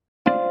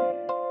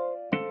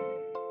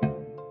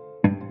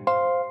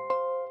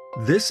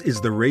This is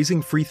the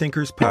Raising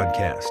Freethinkers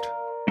podcast.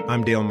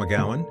 I'm Dale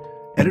McGowan,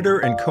 editor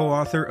and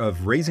co-author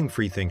of Raising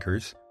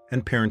Freethinkers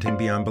and Parenting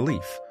Beyond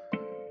Belief,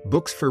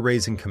 books for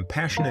raising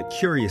compassionate,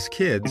 curious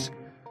kids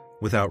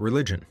without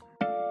religion.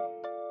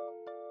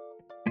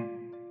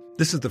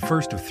 This is the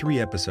first of 3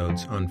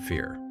 episodes on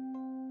fear.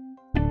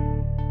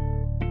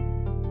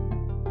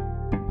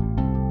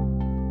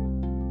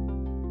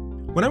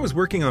 When I was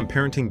working on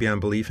Parenting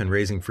Beyond Belief and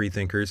Raising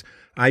Freethinkers,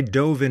 I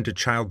dove into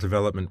child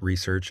development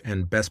research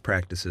and best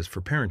practices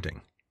for parenting.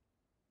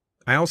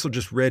 I also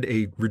just read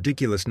a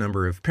ridiculous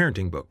number of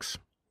parenting books.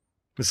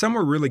 Some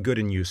were really good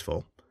and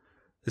useful,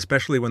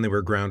 especially when they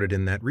were grounded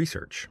in that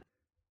research.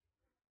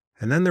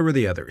 And then there were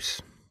the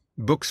others,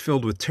 books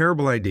filled with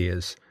terrible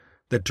ideas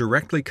that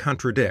directly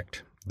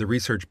contradict the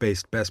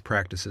research-based best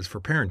practices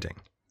for parenting.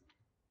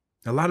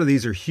 A lot of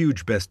these are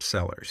huge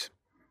bestsellers,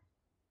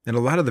 and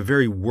a lot of the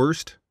very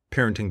worst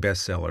parenting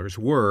bestsellers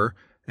were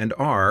and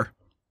are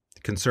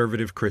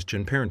conservative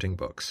Christian parenting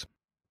books.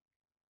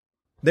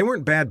 They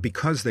weren't bad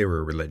because they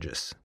were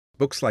religious.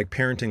 Books like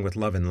Parenting with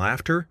Love and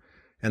Laughter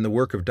and the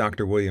work of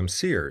Dr. William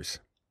Sears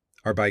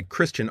are by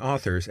Christian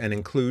authors and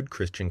include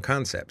Christian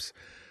concepts,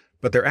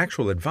 but their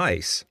actual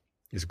advice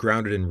is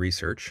grounded in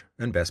research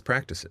and best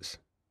practices.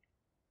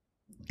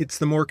 It's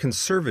the more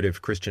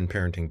conservative Christian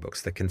parenting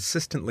books that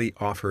consistently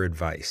offer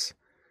advice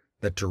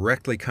that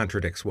directly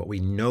contradicts what we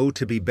know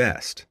to be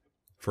best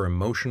for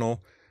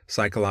emotional,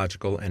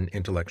 psychological, and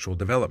intellectual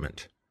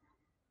development.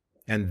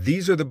 And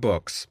these are the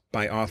books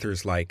by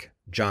authors like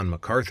John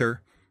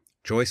MacArthur,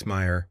 Joyce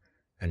Meyer,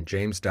 and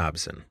James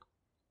Dobson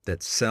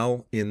that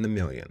sell in the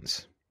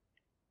millions.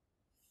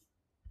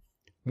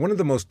 One of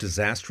the most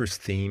disastrous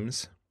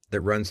themes that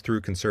runs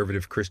through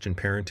conservative Christian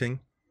parenting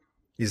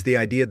is the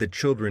idea that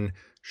children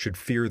should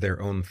fear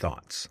their own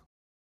thoughts.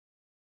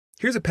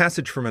 Here's a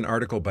passage from an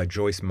article by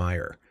Joyce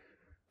Meyer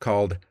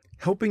called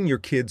Helping Your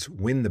Kids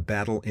Win the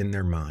Battle in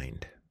Their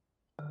Mind.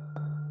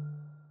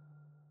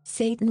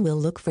 Satan will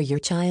look for your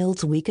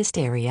child's weakest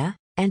area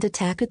and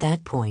attack at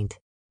that point.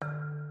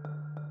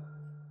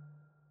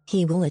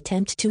 He will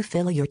attempt to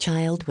fill your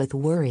child with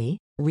worry,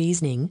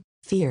 reasoning,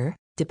 fear,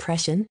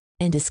 depression,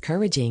 and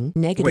discouraging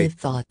negative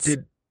thoughts.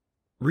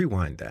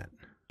 Rewind that.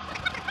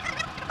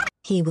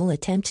 He will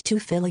attempt to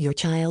fill your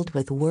child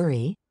with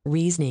worry,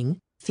 reasoning,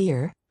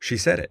 fear. She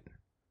said it.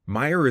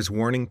 Meyer is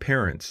warning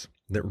parents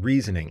that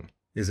reasoning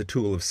is a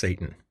tool of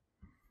Satan.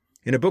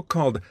 In a book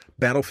called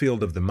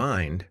Battlefield of the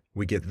Mind,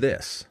 we get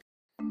this.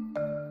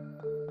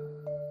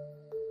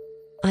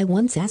 I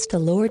once asked the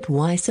Lord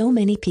why so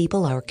many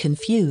people are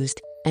confused,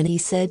 and he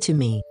said to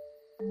me,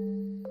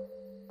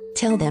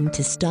 tell them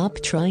to stop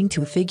trying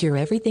to figure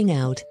everything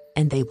out,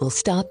 and they will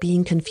stop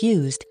being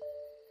confused.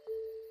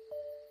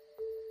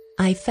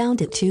 I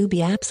found it to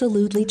be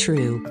absolutely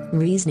true.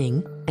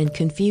 Reasoning and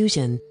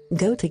confusion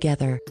go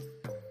together.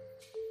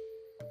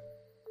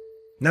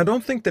 Now,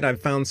 don't think that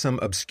I've found some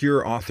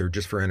obscure author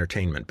just for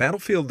entertainment.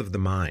 Battlefield of the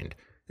Mind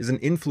is an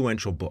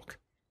influential book.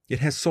 It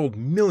has sold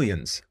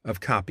millions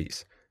of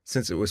copies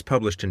since it was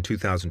published in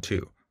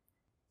 2002.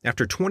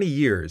 After 20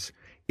 years,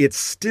 it's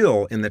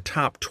still in the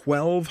top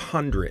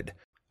 1,200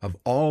 of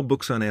all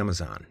books on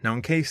Amazon. Now,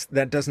 in case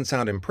that doesn't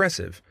sound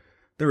impressive,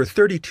 there are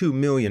 32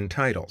 million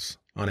titles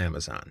on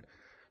Amazon.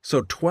 So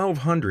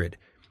 1,200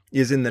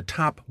 is in the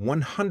top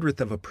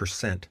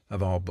 0.01%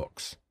 of all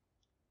books.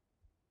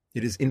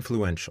 It is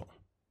influential.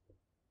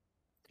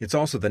 It's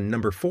also the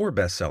number 4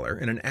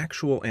 bestseller in an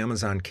actual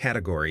Amazon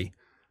category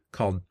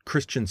called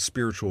Christian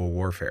Spiritual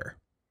Warfare.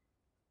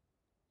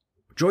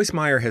 Joyce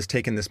Meyer has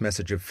taken this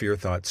message of fear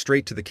thought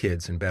straight to the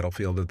kids in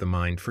Battlefield of the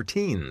Mind for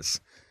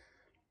teens.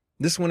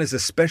 This one is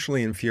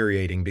especially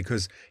infuriating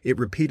because it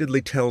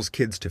repeatedly tells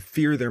kids to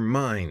fear their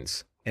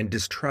minds and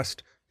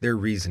distrust their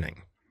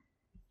reasoning.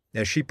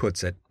 As she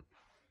puts it,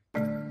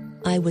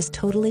 I was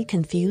totally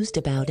confused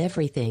about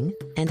everything,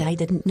 and I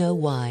didn't know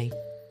why.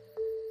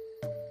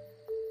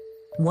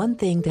 One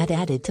thing that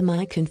added to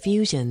my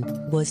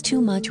confusion was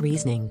too much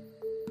reasoning.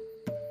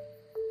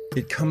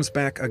 It comes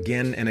back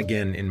again and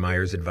again in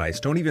Meyer's advice.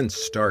 Don't even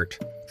start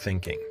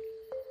thinking.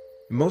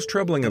 Most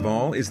troubling of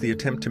all is the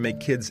attempt to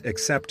make kids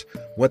accept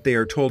what they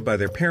are told by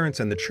their parents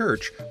and the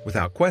church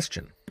without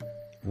question,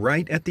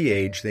 right at the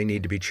age they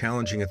need to be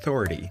challenging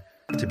authority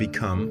to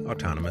become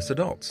autonomous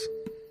adults.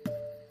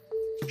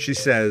 She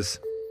says,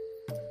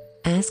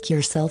 ask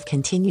yourself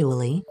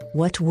continually,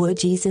 what would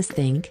Jesus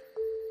think?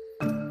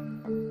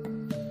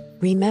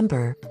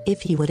 Remember,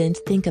 if he wouldn't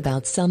think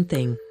about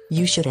something,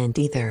 you shouldn't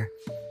either.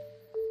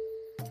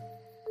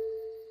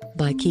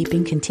 By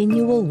keeping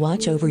continual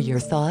watch over your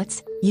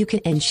thoughts, you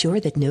can ensure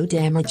that no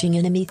damaging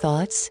enemy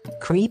thoughts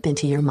creep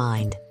into your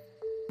mind.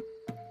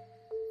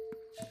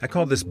 I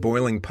call this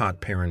boiling pot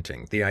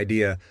parenting, the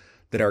idea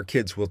that our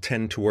kids will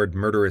tend toward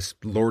murderous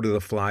Lord of the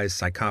Flies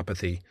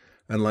psychopathy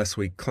unless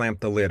we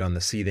clamp the lid on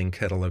the seething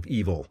kettle of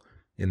evil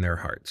in their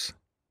hearts.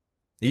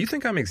 You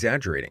think I'm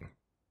exaggerating?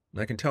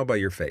 I can tell by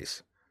your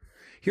face.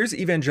 Here's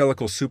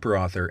evangelical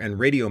superauthor and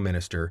radio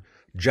minister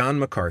John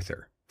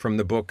MacArthur from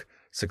the book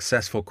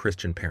Successful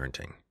Christian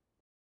Parenting.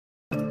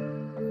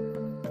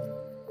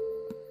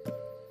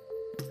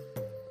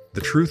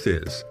 The truth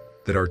is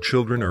that our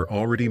children are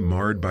already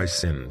marred by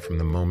sin from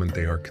the moment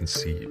they are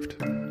conceived.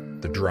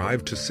 The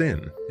drive to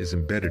sin is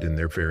embedded in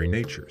their very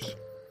natures.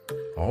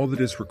 All that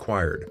is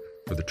required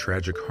for the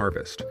tragic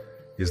harvest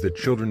is that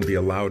children be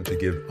allowed to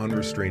give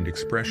unrestrained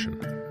expression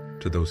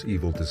to those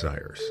evil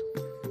desires.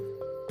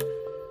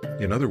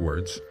 In other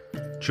words,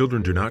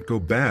 children do not go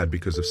bad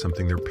because of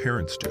something their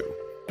parents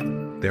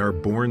do. They are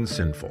born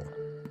sinful,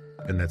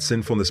 and that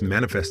sinfulness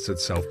manifests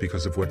itself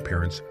because of what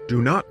parents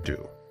do not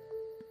do.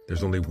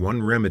 There's only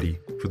one remedy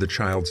for the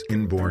child's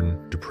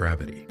inborn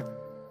depravity: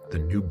 the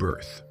new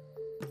birth,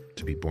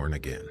 to be born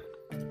again.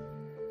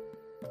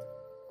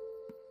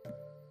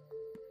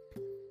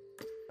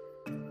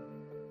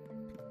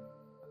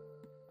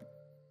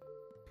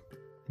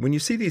 When you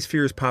see these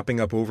fears popping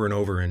up over and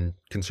over in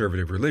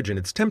conservative religion,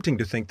 it's tempting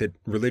to think that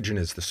religion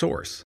is the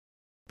source.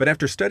 But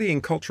after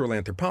studying cultural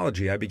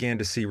anthropology, I began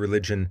to see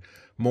religion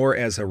more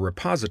as a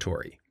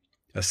repository,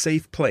 a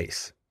safe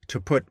place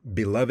to put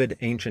beloved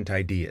ancient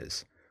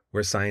ideas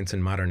where science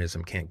and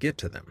modernism can't get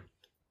to them.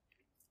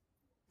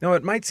 Now,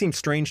 it might seem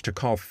strange to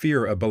call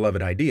fear a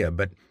beloved idea,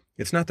 but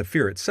it's not the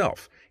fear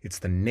itself. It's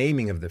the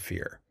naming of the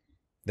fear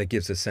that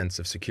gives a sense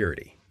of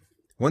security.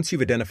 Once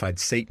you've identified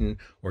Satan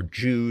or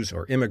Jews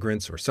or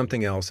immigrants or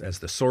something else as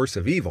the source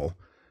of evil,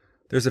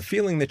 there's a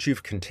feeling that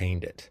you've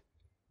contained it.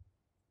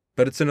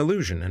 But it's an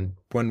illusion, and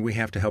one we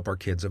have to help our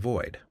kids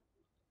avoid.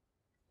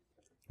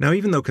 Now,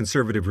 even though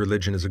conservative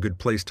religion is a good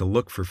place to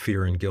look for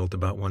fear and guilt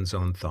about one's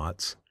own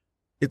thoughts,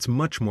 it's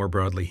much more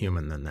broadly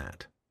human than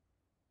that.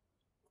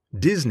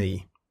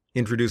 Disney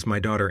introduced my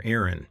daughter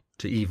Erin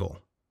to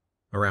evil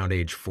around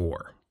age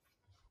 4.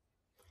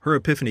 Her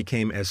epiphany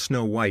came as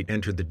Snow White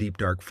entered the deep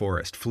dark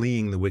forest,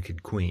 fleeing the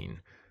wicked queen.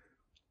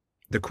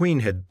 The queen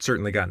had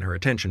certainly gotten her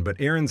attention,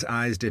 but Erin's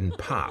eyes didn't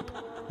pop,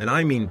 and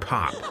I mean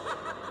pop,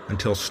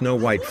 until Snow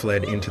White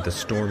fled into the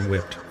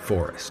storm-whipped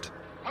forest.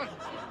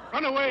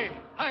 Run away!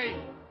 Hide!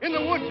 In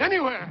the woods,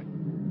 anywhere!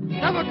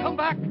 Never come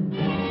back!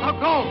 Now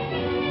go!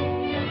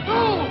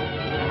 Go!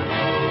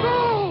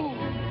 Go!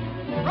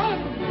 Run!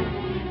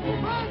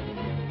 Run!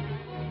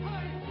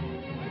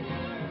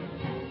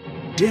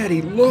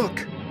 Daddy,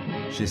 look!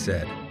 She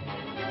said.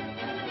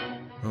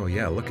 Oh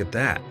yeah, look at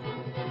that.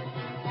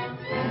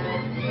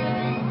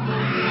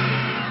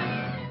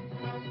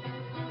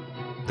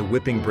 The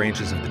whipping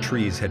branches of the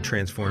trees had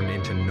transformed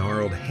into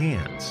gnarled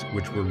hands,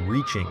 which were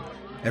reaching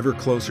ever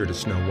closer to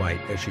Snow White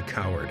as she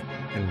cowered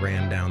and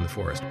ran down the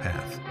forest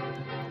path.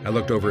 I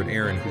looked over at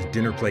Erin, whose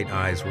dinner plate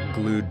eyes were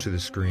glued to the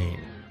screen.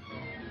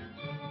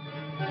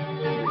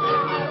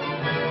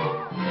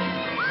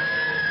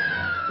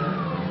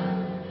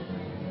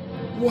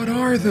 What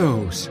are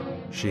those?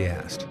 She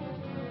asked.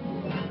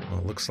 Well,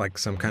 it looks like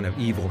some kind of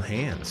evil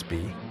hands,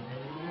 Bee.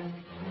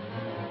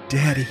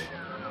 Daddy,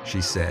 she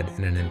said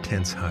in an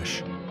intense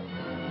hush,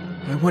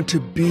 I want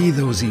to be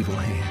those evil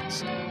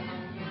hands.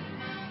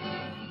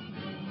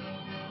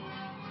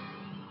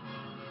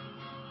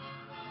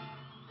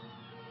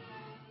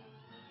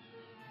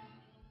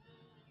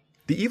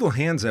 The Evil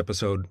Hands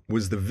episode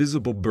was the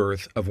visible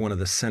birth of one of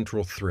the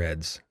central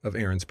threads of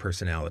Erin's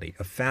personality,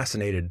 a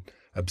fascinated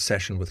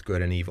obsession with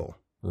good and evil,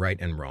 right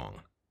and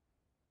wrong.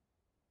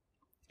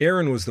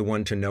 Erin was the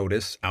one to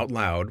notice out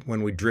loud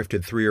when we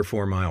drifted 3 or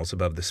 4 miles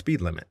above the speed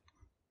limit,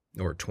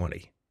 or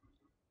 20.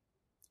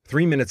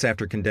 3 minutes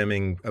after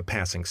condemning a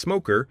passing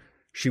smoker,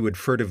 she would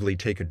furtively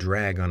take a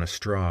drag on a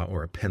straw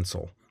or a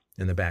pencil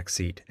in the back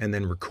seat and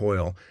then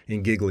recoil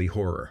in giggly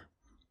horror.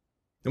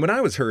 And when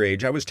I was her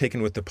age, I was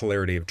taken with the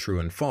polarity of true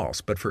and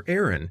false, but for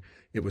Erin,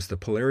 it was the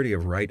polarity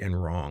of right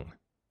and wrong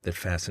that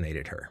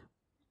fascinated her.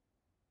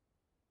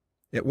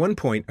 At one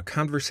point, a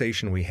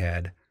conversation we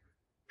had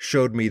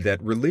showed me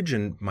that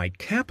religion might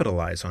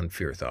capitalize on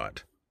fear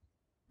thought,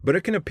 but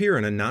it can appear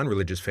in a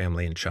non-religious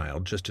family and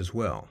child just as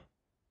well.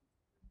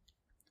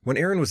 When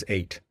Erin was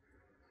 8,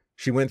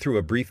 she went through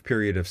a brief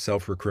period of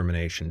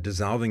self-recrimination,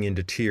 dissolving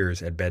into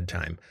tears at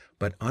bedtime,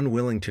 but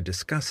unwilling to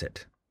discuss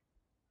it.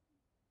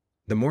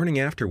 The morning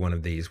after one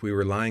of these, we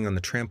were lying on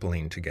the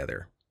trampoline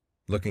together,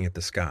 looking at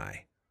the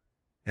sky,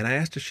 and I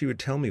asked if she would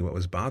tell me what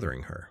was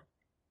bothering her.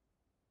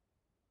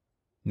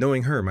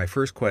 Knowing her, my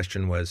first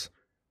question was,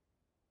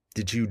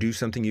 did you do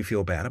something you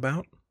feel bad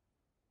about?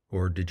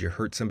 Or did you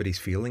hurt somebody's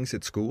feelings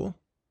at school?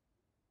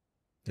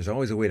 There's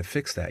always a way to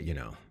fix that, you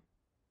know.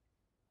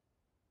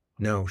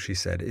 No, she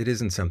said, it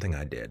isn't something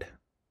I did.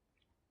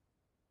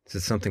 Is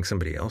it something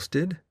somebody else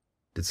did?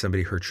 Did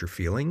somebody hurt your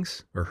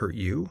feelings or hurt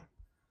you?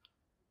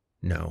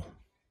 No.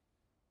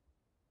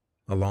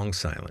 A long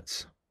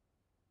silence.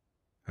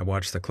 I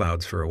watched the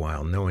clouds for a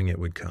while, knowing it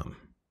would come.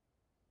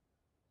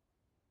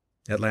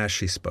 At last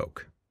she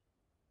spoke.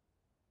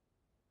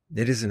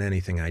 It isn't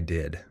anything I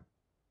did.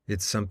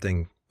 It's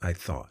something I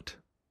thought.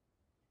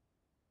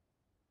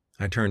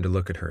 I turned to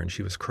look at her, and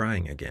she was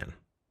crying again.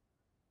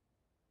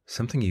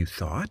 Something you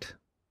thought?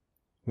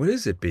 What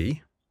is it,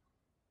 Bee?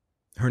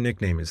 Her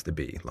nickname is the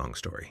Bee, long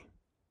story.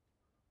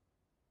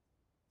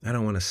 I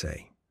don't want to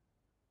say.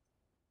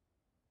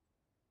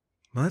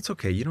 Well, that's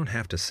okay. You don't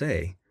have to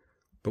say.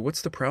 But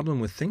what's the problem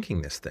with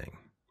thinking this thing?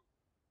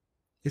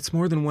 It's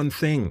more than one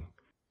thing.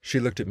 She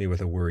looked at me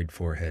with a worried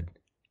forehead.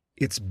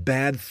 It's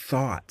bad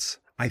thoughts.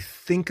 I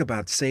think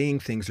about saying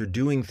things or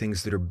doing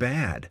things that are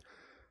bad.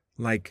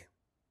 Like,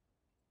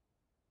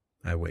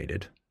 I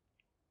waited.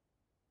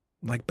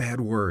 Like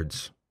bad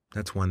words.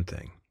 That's one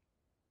thing.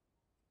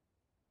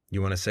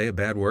 You want to say a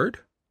bad word?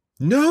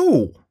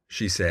 No,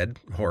 she said,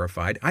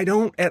 horrified. I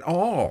don't at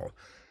all.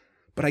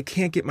 But I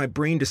can't get my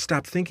brain to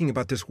stop thinking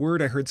about this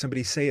word I heard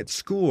somebody say at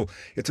school.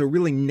 It's a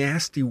really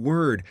nasty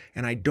word,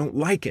 and I don't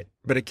like it,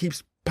 but it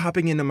keeps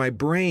popping into my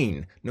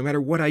brain no matter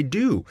what I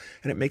do,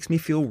 and it makes me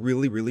feel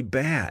really, really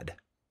bad.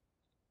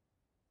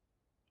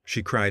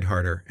 She cried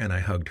harder, and I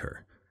hugged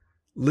her.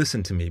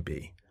 Listen to me,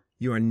 Bea.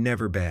 You are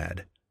never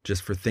bad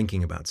just for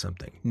thinking about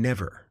something.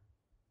 Never.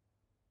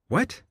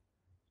 What?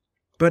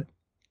 But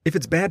if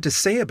it's bad to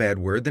say a bad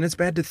word, then it's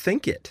bad to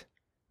think it.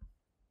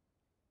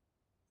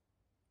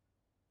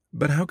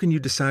 But how can you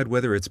decide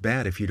whether it's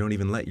bad if you don't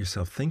even let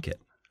yourself think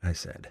it? I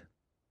said.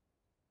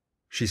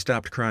 She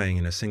stopped crying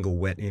in a single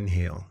wet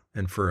inhale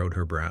and furrowed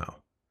her brow.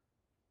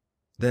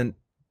 Then,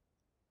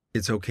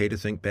 it's okay to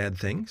think bad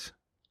things?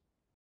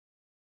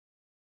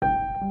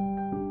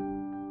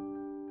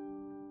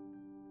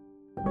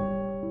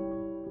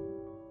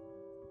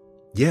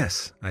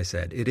 Yes, I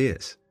said, it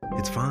is.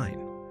 It's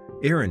fine.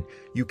 Aaron,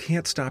 you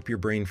can't stop your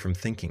brain from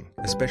thinking,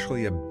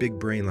 especially a big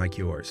brain like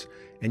yours,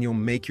 and you'll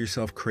make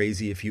yourself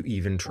crazy if you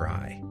even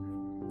try.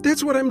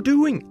 That's what I'm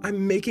doing.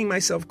 I'm making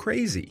myself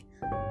crazy.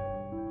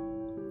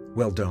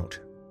 Well, don't.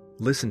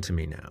 Listen to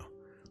me now.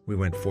 We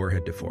went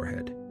forehead to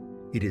forehead.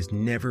 It is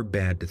never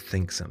bad to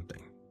think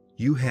something.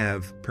 You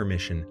have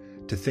permission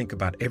to think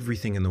about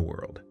everything in the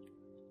world.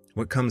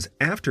 What comes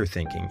after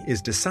thinking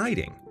is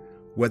deciding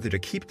whether to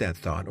keep that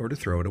thought or to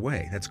throw it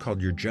away. That's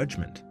called your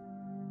judgment.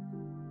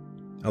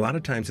 A lot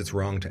of times it's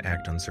wrong to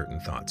act on certain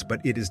thoughts,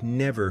 but it is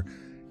never,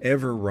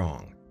 ever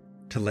wrong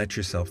to let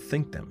yourself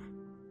think them.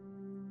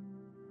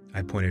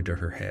 I pointed to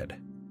her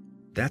head.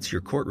 That's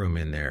your courtroom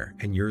in there,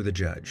 and you're the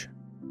judge.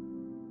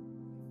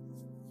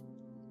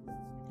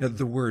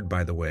 The word,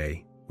 by the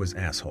way, was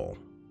asshole.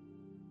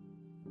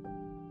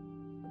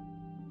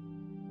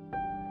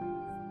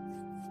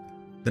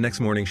 The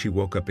next morning, she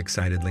woke up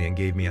excitedly and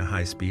gave me a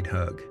high-speed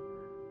hug.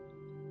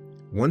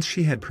 Once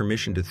she had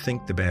permission to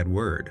think the bad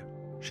word,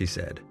 she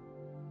said,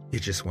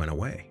 it just went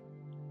away.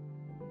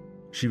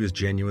 She was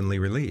genuinely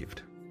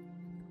relieved.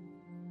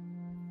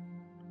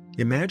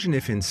 Imagine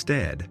if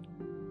instead,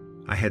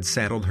 I had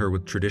saddled her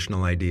with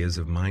traditional ideas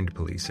of mind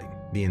policing,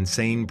 the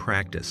insane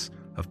practice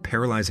of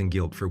paralyzing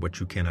guilt for what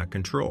you cannot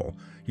control,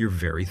 your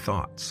very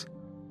thoughts.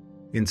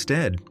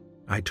 Instead,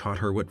 I taught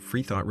her what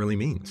free thought really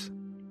means.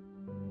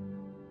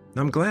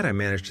 I'm glad I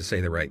managed to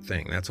say the right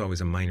thing. That's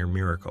always a minor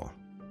miracle.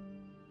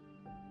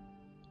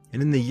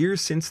 And in the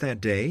years since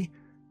that day,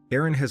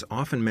 Erin has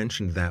often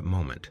mentioned that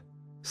moment,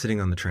 sitting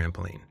on the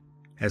trampoline,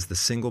 as the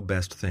single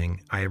best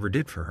thing I ever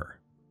did for her.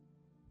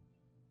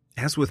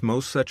 As with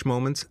most such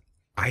moments,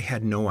 I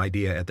had no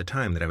idea at the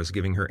time that I was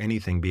giving her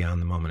anything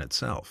beyond the moment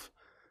itself.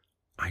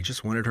 I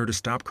just wanted her to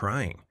stop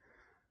crying,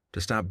 to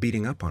stop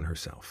beating up on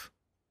herself.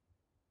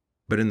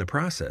 But in the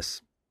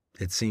process,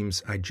 it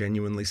seems I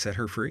genuinely set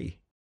her free.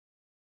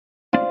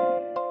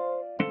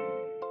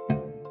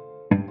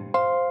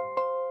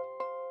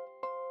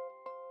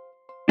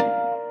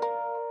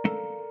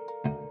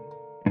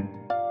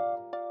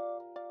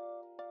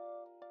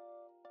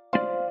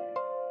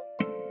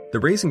 The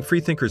Raising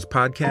Freethinkers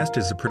podcast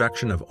is a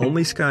production of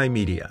Only Sky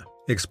Media,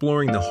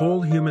 exploring the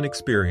whole human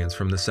experience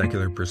from the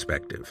secular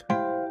perspective.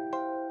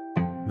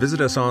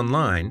 Visit us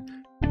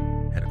online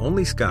at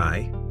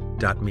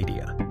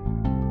onlysky.media.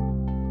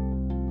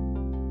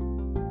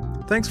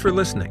 Thanks for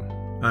listening.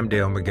 I'm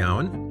Dale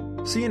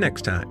McGowan. See you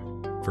next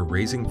time for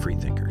Raising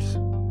Freethinkers.